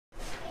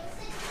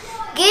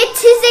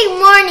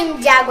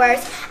morning,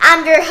 Jaguars.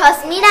 I'm your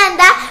host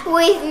Miranda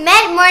with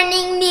Med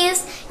Morning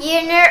News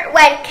Junior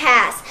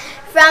webcast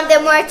from the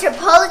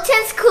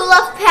Metropolitan School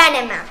of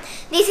Panama.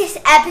 This is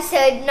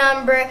episode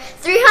number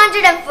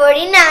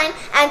 349,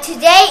 and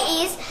today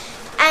is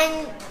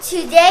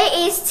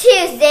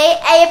Tuesday,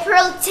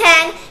 April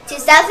 10,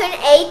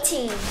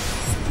 2018.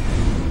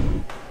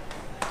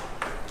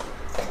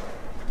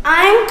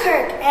 I'm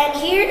Kirk, and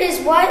here is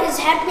what is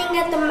happening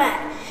at the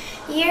Met.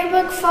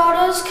 Yearbook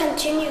photos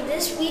continue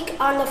this week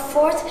on the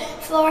 4th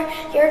floor.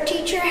 Your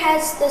teacher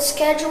has the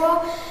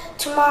schedule.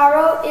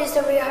 Tomorrow is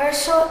the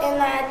rehearsal in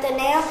the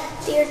Ateneo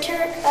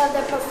Theater of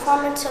the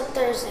performance of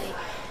Thursday.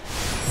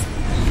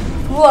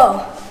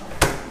 Whoa!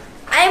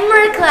 I'm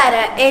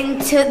Marclada,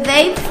 and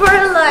today for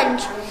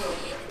lunch,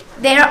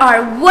 there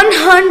are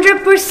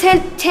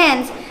 100%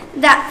 chance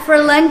that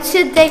for lunch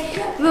today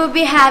we'll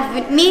be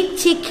having meat,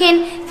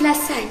 chicken,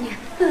 lasagna.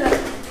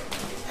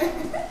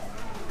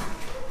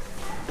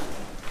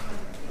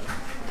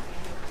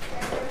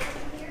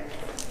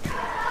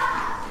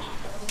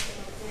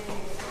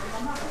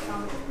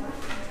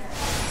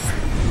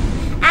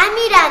 I'm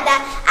Miranda,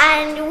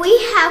 and we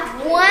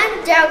have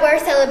one Jaguar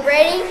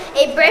celebrating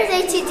a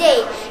birthday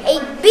today. A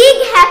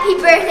big happy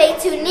birthday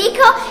to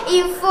Nico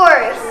in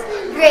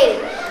 4th grade.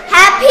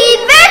 Happy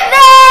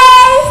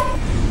birthday!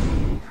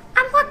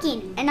 I'm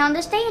Joaquin, and on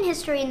this day in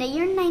history in the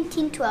year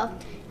 1912,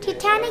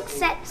 Titanic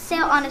set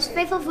sail on its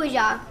faithful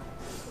voyage.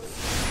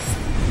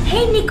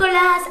 Hey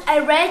Nicolas,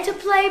 are you ready to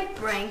play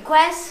Brain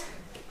Quest?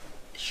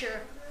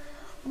 Sure.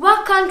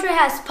 What country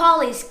has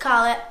police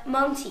call it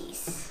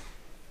Mounties?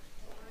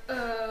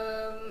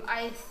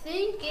 I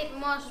think it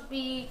must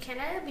be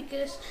Canada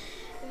because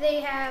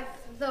they have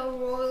the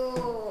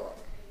Royal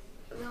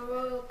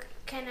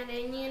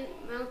Canadian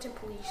Mounted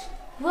Police.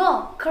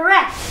 Well,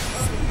 correct.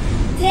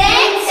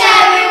 Thanks